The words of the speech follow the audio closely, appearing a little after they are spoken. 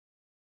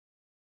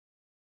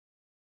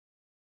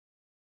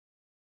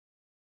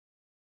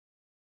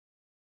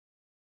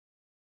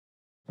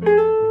Hello,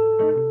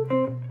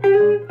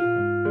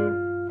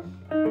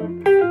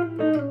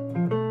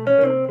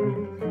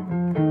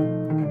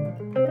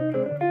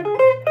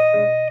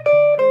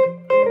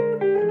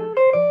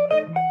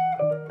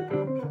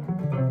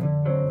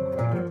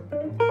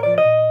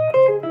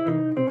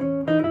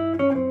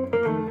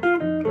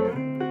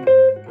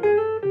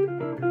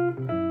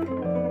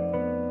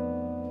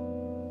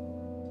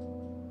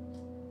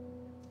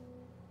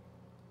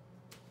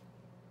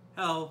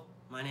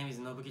 my name is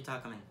Nobuki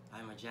Takamen.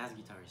 I'm a jazz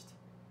guitarist.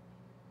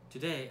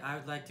 Today I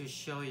would like to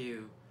show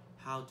you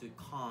how to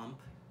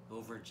comp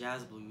over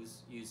jazz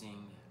blues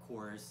using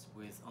chords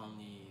with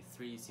only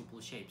 3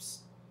 simple shapes.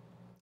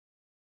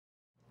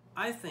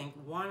 I think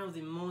one of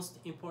the most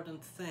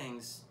important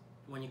things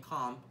when you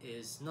comp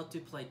is not to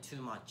play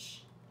too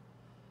much,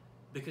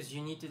 because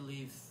you need to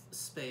leave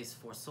space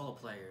for solo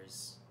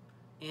players.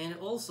 And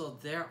also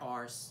there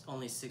are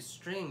only 6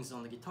 strings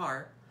on the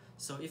guitar,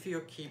 so if you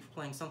keep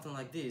playing something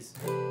like this,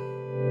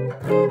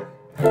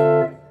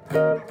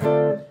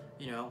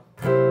 you know,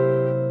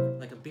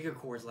 like a bigger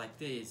chords like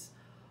this,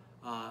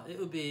 it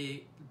would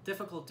be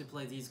difficult to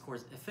play these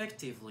chords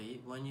effectively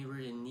when you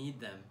really need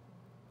them.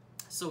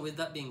 So with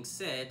that being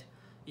said,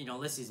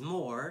 less is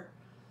more.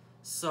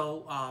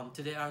 So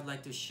today I would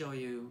like to show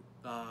you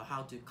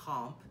how to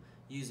comp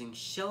using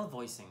shell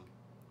voicing.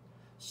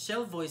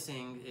 Shell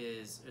voicing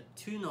is a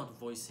 2-note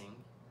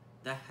voicing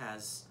that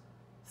has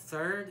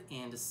 3rd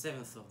and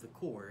 7th of the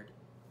chord.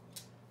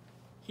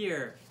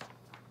 Here,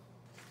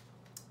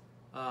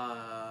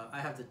 I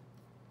have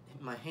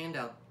my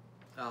handout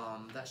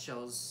that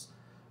shows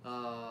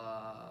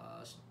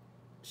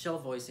shell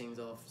voicings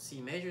of C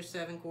major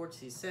 7 chord,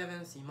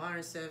 C7, C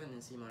minor 7,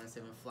 and C minor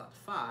 7 flat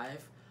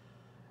 5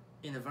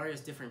 in the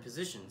various different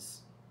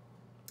positions.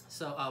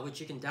 So, which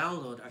you can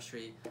download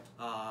actually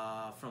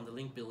from the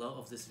link below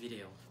of this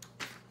video.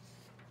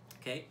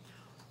 Okay,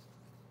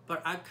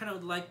 but I kind of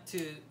would like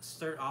to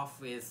start off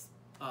with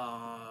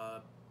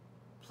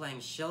playing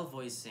shell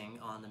voicing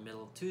on the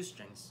middle 2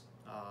 strings,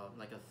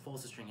 like a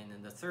 4th string and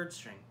then the 3rd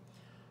string.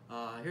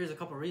 Here's a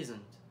couple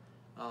reasons.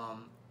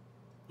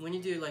 When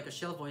you do like a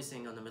shell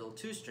voicing on the middle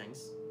 2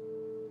 strings,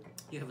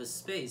 you have a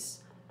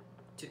space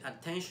to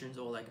add tensions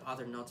or like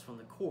other notes from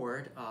the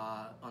chord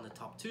on the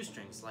top 2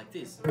 strings, like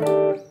this.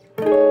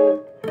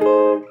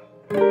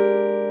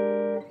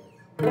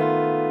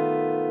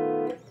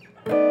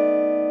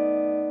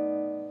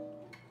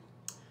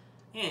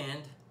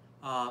 And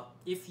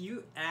if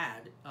you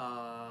add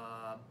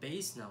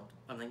bass note,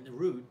 like the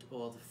root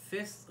or the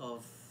 5th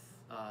of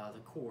the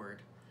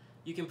chord,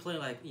 you can play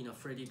like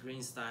Freddie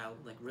Green style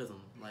like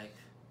rhythm, like.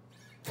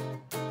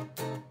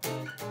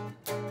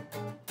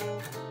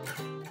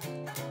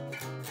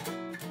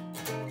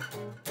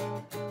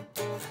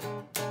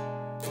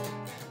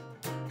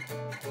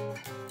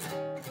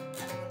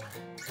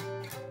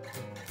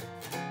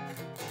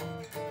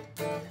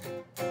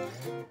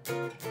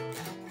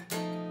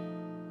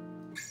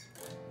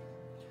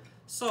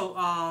 So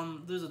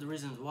those are the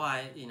reasons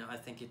why I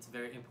think it's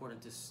very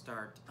important to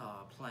start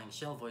playing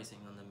shell voicing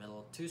on the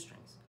middle 2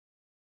 strings.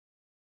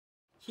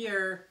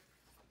 Here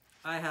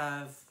I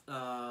have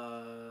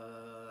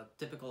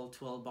typical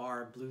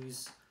 12-bar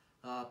blues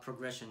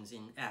progressions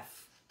in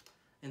F.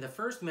 In the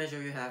first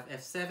measure you have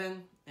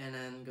F7 and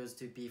then goes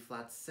to B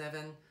flat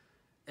 7,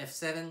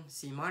 F7,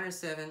 C minor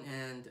 7,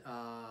 and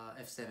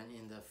F7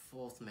 in the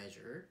 4th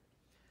measure.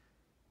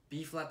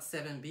 B flat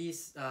 7, B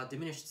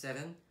diminished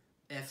 7,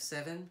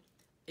 F7,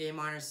 A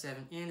minor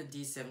 7, and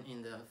D7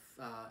 in the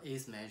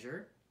 8th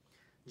measure.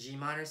 G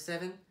minor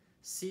 7,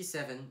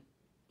 C7,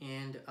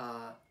 and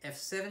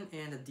F7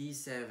 and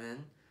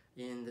D7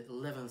 in the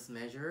 11th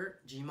measure,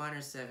 G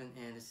minor 7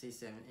 and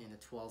C7 in the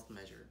 12th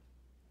measure.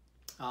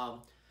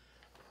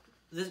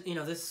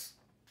 This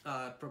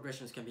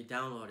progressions can be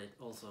downloaded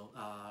also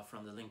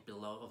from the link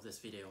below of this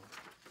video.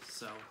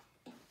 So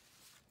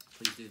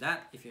please do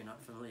that if you're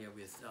not familiar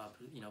with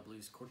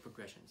blues chord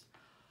progressions.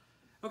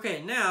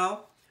 Okay,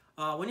 now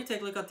when you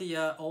take a look at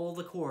all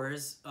the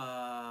chords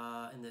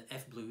in the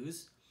F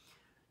blues,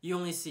 you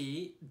only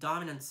see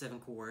dominant 7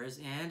 chords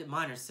and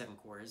minor 7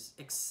 chords,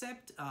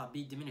 except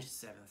B diminished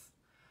 7th,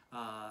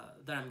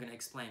 that I'm going to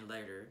explain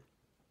later.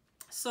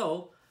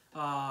 So,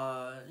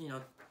 when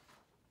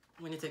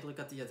you take a look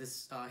at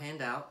this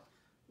handout,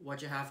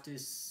 what you have to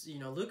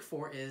look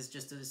for is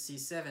just the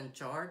C7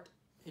 chart,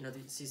 the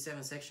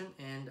C7 section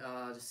and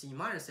the C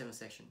minor 7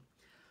 section.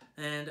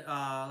 And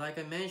like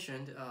I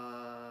mentioned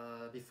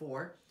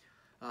before,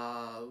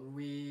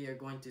 we are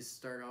going to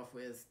start off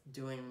with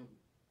doing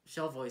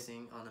shell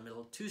voicing on the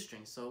middle 2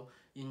 strings. So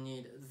you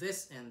need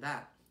this and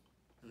that,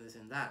 and this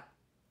and that.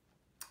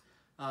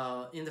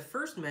 In the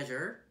first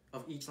measure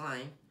of each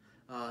line,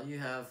 you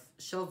have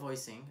shell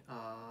voicing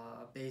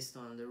based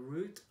on the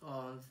root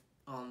on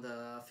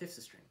the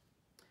 5th string.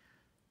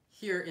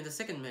 Here in the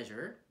second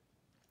measure,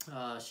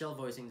 shell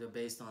voicings are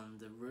based on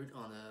the root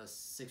on the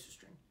 6th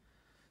string.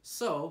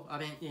 So I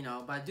mean,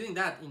 by doing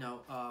that,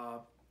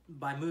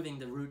 by moving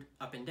the root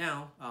up and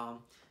down,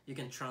 you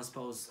can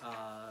transpose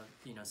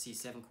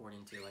C7 chord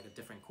into like a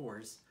different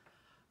chords.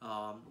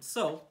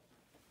 So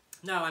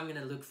now I'm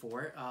gonna look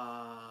for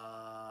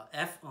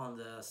F on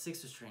the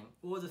 6th string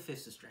or the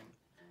 5th string.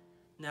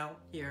 Now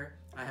here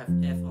I have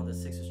F on the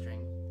 6th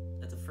string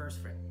at the 1st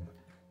fret.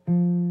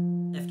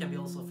 F can be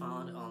also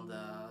found on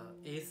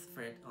the 8th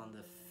fret on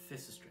the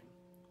 5th string.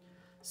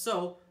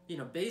 So, you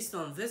know, based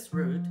on this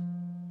root,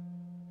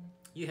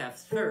 you have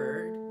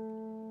 3rd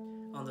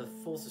on the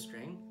 4th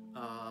string,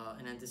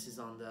 and then this is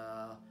on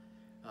the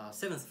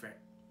 7th fret.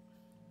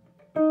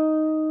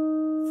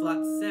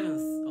 Flat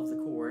 7th of the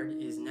chord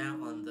is now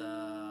on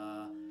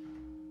the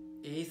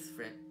 8th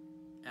fret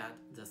at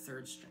the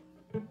 3rd string.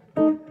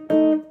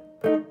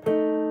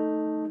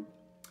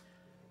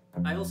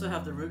 I also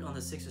have the root on the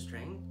 6th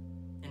string,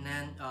 and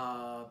then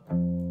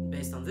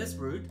based on this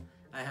root,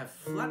 I have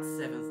flat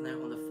 7th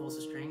now on the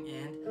 4th string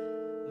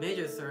and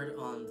major 3rd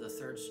on the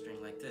 3rd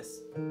string, like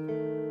this.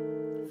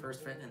 1st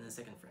fret and then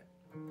 2nd fret.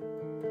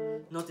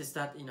 Notice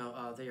that, you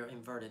know, they are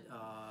inverted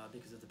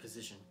because of the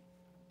position.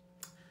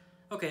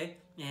 Okay,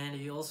 and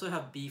you also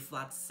have B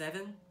flat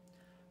 7.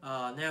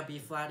 Now B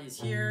flat is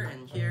here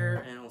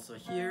and also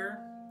here,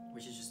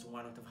 which is just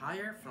 1 octave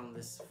higher from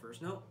this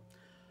first note.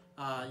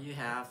 You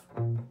have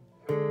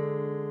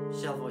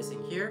shell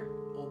voicing here,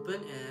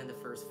 open, and the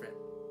 1st fret.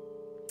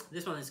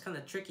 This one is kind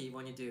of tricky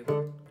when you do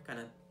kind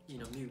of, you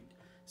know, mute.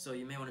 So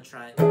you may want to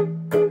try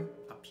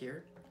up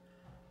here.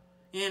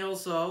 And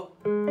also,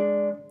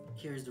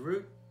 here's the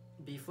root,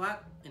 B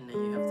flat, and then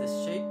you have this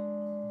shape.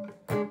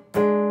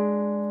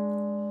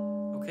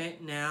 Okay,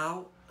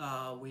 now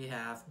we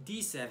have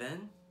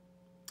D7.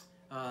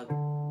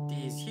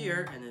 D is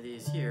here, and then D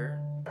is here.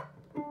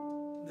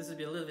 This would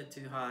be a little bit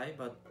too high,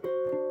 but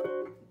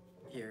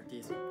here, D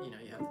is, you know,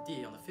 you have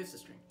D on the 5th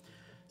string.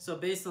 So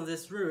based on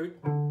this root,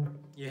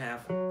 you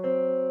have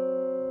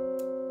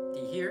D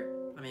here,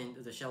 I mean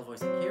the shell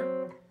voicing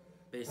here.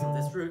 Based on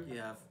this root, you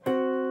have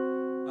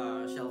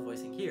shell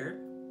voicing here.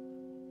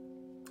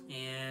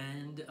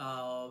 And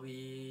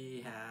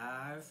we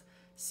have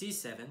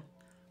C7,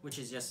 which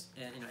is just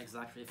you know,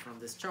 exactly from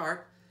this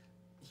chart,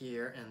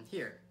 here and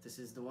here. This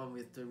is the one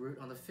with the root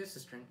on the 5th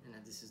string, and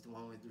then this is the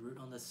one with the root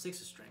on the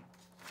 6th string.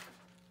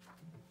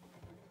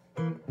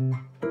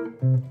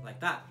 Like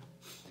that.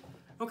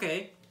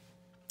 Okay.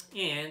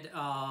 And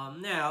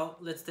now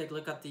let's take a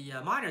look at the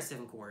minor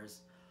 7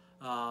 chords.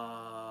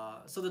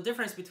 So the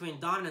difference between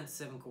dominant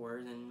 7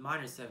 chords and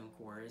minor 7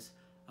 chords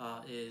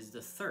is the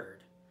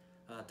 3rd.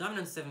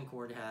 Dominant 7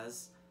 chord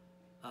has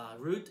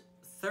root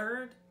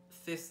 3rd,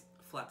 5th,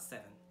 flat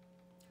 7.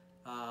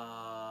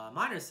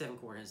 Minor 7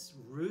 chord has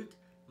root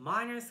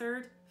minor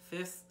 3rd,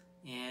 5th,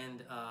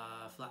 and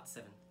flat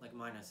 7, like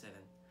minor 7.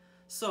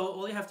 So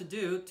all you have to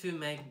do to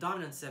make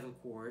dominant 7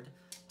 chord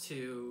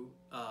to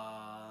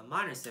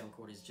minor 7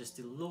 chord is just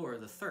to lower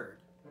the 3rd.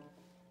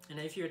 And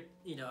if you're,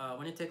 you know,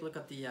 when you take a look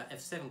at the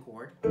F7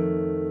 chord,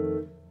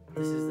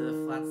 this is the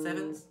flat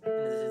 7th,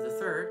 and this is the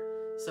 3rd.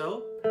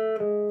 So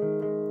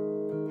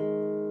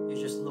you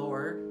just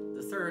lower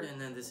the 3rd, and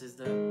then this is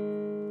the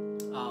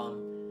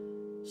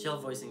shell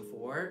voicing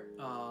for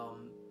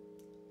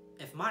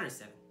F minor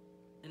 7.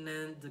 And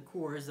then the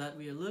chords that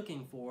we are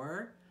looking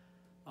for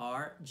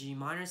are G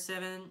minor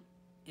 7,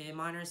 A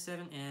minor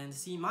 7, and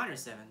C minor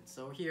 7.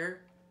 So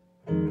here,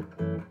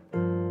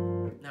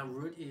 now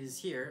root is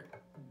here,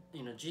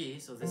 you know, G,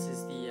 so this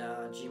is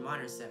the G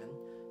minor 7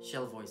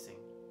 shell voicing.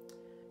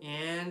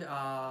 And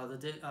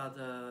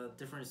the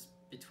difference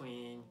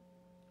between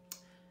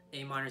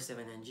A minor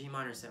 7 and G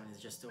minor 7 is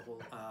just a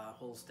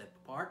whole step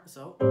apart.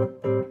 So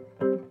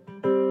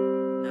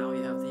now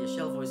we have the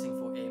shell voicing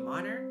for A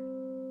minor.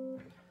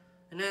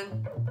 And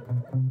then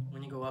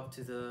when you go up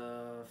to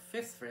the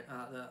 5th fret,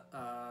 the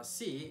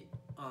C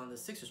on the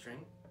 6th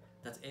string,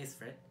 that's 8th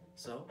fret.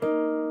 So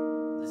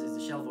this is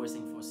the shell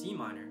voicing for C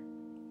minor.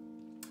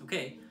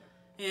 Okay,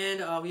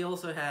 and we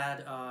also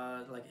had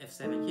like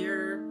F7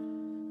 here.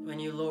 When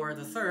you lower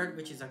the 3rd,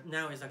 which is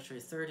now is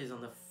actually 3rd is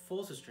on the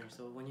 4th string.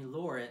 So when you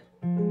lower it,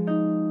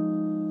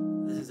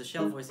 this is the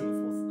shell voicing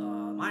for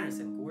minor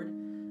 7 chord,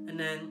 and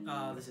then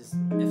this is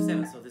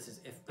F7. So this is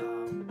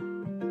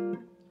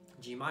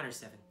G minor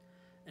 7.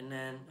 And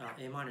then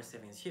A minor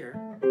 7 is here,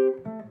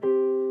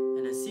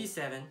 and then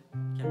C7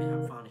 can be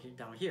found here,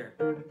 down here.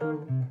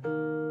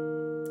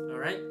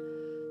 Alright,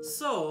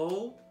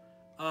 so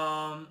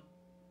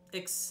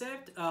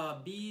except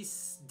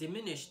B's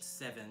diminished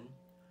 7,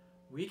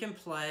 we can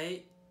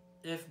play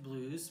F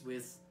blues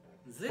with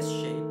this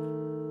shape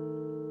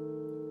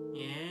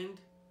and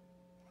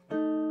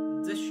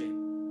this shape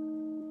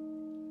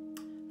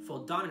for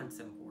dominant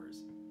 7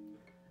 chords.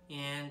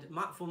 And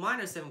for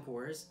minor 7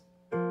 chords,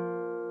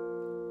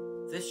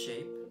 this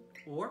shape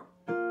or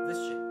this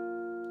shape.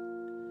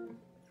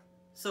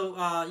 So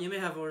you may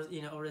have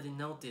already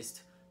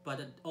noticed, but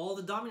all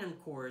the dominant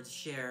chords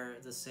share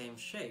the same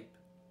shape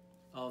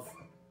of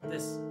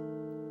this.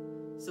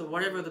 So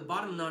whatever the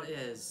bottom note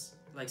is,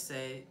 like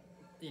say,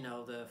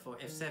 for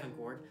F7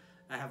 chord,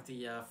 I have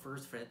the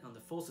 1st fret on the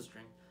 4th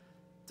string.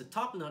 The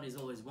top note is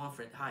always 1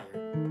 fret higher,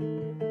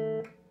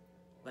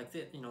 like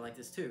this, like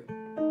this too.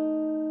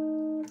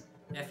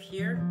 F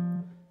here,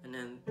 and and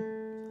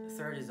then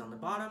third is on the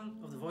bottom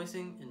of the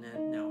voicing, and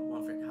then now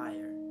 1 fret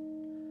higher.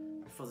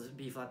 For the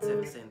B flat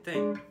 7, same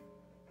thing.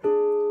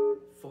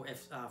 For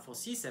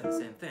C7,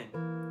 same thing.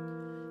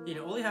 You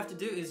know, all you have to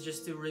do is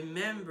just to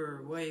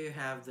remember where you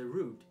have the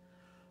root,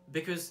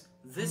 because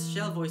this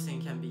shell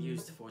voicing can be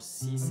used for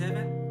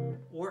C7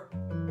 or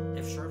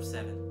F sharp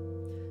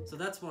 7. So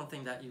that's one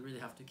thing that you really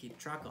have to keep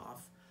track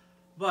of.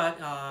 But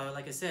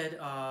like I said,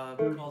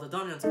 all the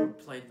dominants are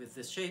played with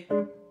this shape,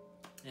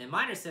 and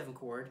minor 7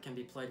 chord can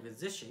be played with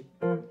this shape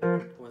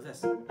or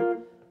this.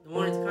 The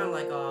one is kind of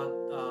like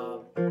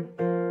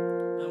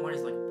one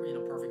is like, you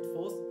know, perfect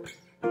fourth.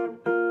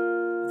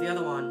 The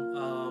other one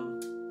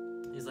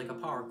is like a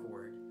power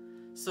chord.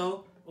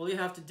 So all you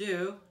have to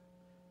do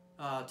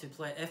to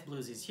play F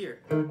blues is here,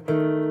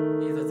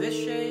 either this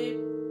shape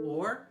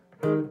or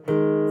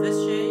this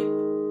shape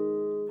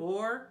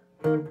or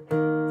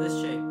this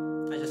shape.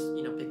 I just,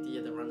 you know, picked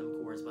the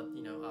random chords, but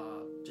you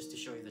know, just to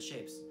show you the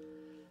shapes.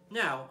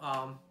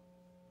 Now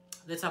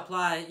let's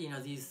apply, you know,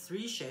 these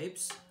 3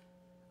 shapes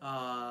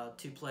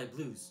to play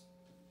blues.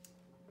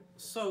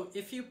 So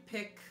if you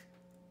pick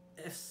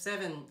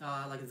F7,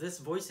 like this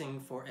voicing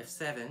for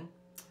F7,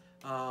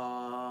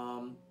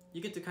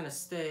 you get to kind of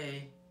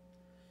stay,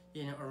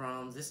 you know,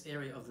 around this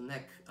area of the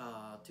neck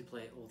to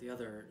play all the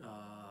other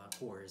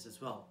chords as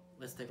well.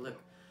 Let's take a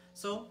look.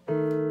 So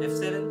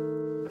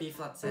F7, B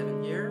flat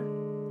 7 here,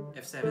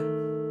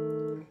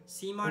 F7,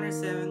 C minor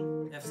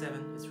 7,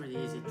 F7. It's really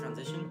easy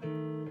transition.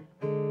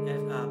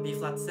 B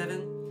flat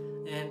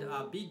 7, and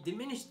B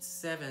diminished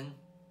 7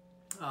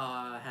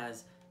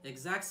 has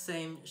exact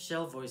same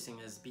shell voicing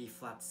as B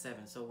flat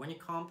 7. So when you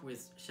comp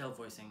with shell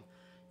voicing,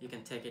 you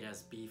can take it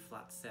as B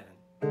flat 7.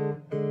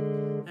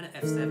 And an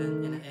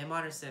F7 and an A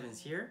minor 7's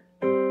here,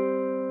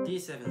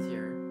 D7's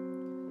here,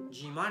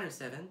 G minor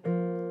 7,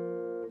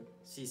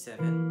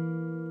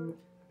 C7,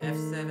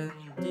 F7,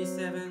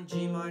 D7,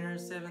 G minor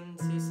 7,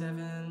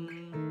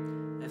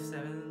 C7,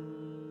 F7.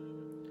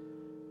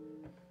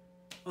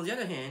 On the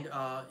other hand,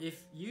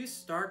 if you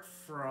start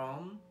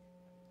from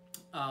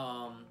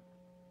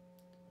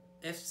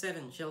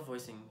F7 shell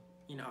voicing,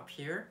 you know, up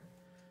here,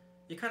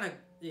 you kind of,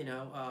 you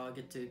know,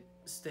 get to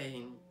stay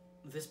in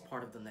this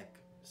part of the neck.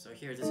 So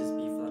here, this is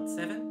B flat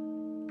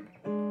 7.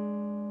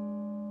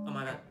 Oh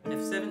my god,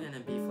 F7 and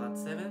then B flat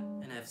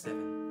 7 and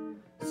F7.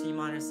 C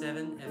minor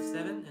 7,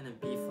 F7 and then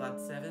B flat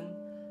 7,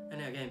 and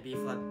then again B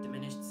flat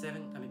diminished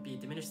 7. I mean, B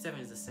diminished 7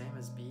 is the same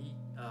as B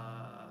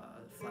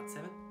flat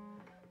 7.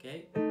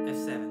 Okay,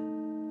 F7.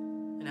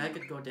 And I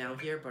could go down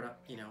here, but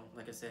you know,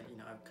 like I said, you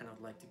know, I kind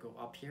of like to go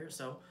up here.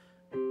 So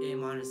A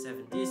minor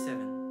 7,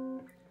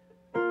 D7,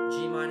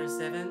 G minor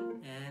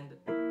 7, and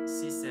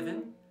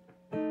C7,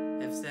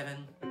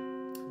 F7,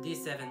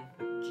 D7,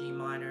 G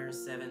minor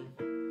 7,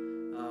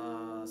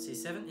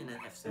 C7, and then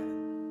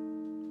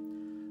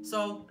F7.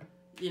 So,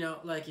 you know,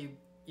 like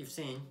you've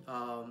seen,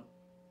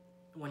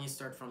 when you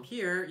start from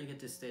here, you get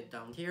to stay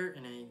down here,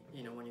 and then,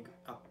 you know, when you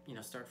up, you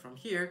know, start from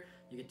here,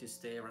 you get to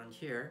stay around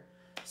here.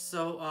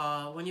 So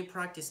when you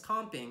practice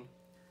comping,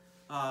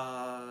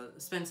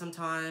 spend some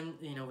time,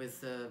 you know, with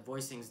the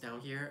voicings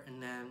down here,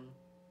 and then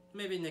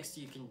maybe next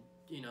you can,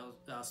 you know,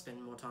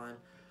 spend more time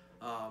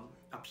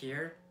up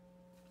here,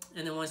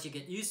 and then once you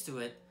get used to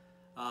it,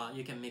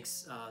 you can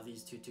mix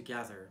these two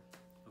together.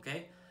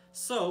 Okay,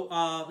 so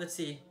let's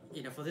see,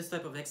 you know, for this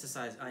type of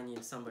exercise, I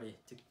need somebody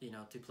to, you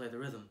know, to play the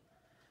rhythm.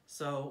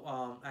 So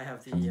I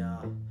have the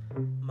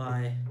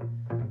my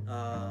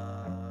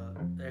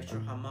electro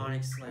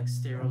harmonics, like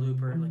stereo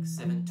looper, like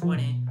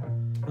 720.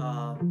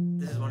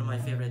 This is one of my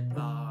favorite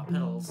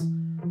pedals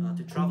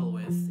to travel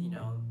with. You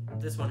know,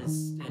 this one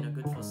is, you know,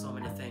 good for so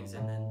many things,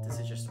 and then this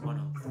is just one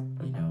of,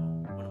 you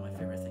know, one of my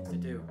favorite things to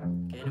do.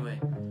 Okay, anyway,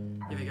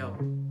 here we go.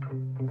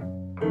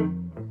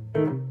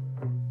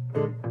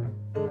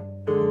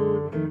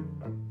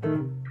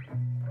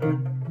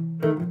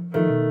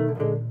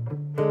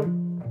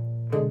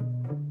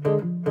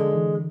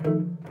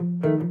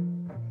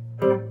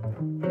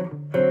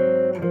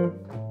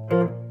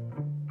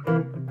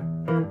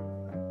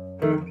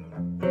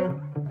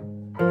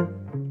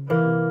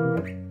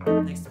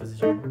 Next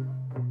position.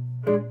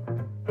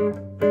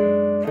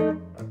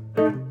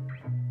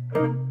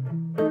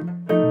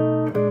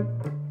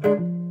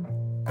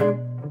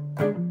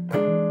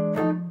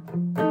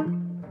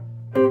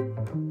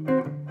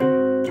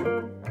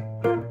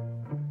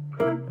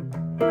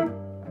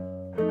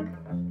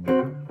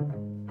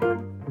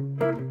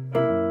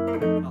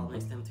 I'll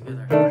mix them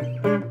together.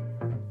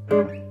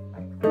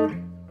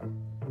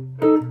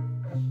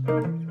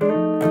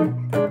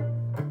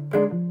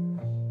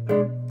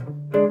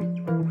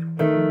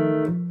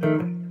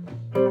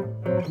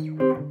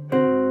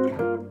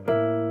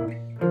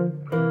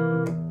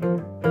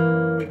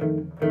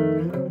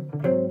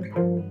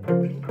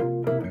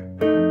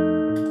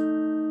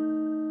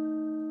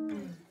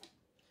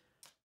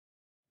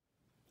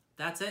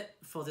 That's it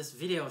for this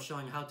video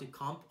showing how to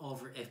comp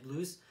over F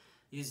blues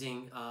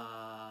using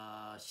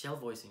shell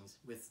voicings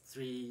with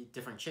 3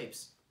 different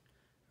shapes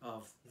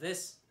of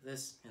this,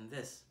 this, and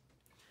this.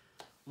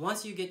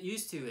 Once you get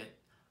used to it,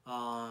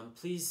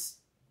 Please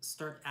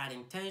start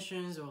adding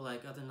tensions or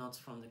like other notes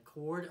from the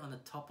chord on the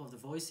top of the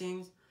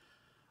voicings,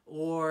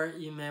 or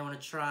you may want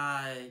to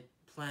try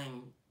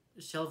playing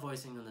shell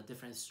voicing on the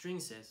different string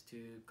sets to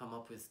come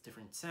up with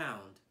different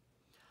sound.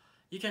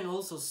 You can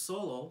also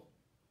solo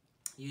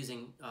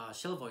using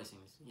shell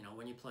voicings, you know,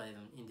 when you play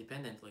them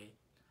independently.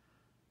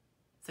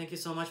 Thank you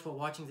so much for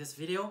watching this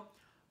video.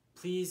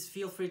 Please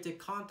feel free to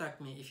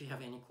contact me if you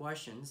have any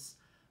questions.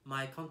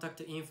 My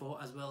contact info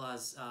as well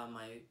as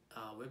my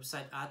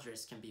website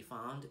address can be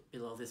found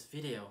below this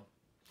video.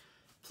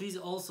 Please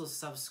also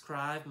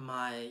subscribe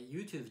my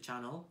YouTube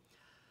channel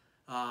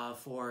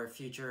for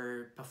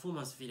future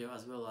performance video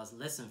as well as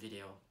lesson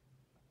video.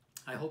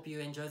 I hope you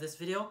enjoy this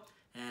video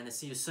and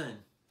see you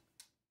soon.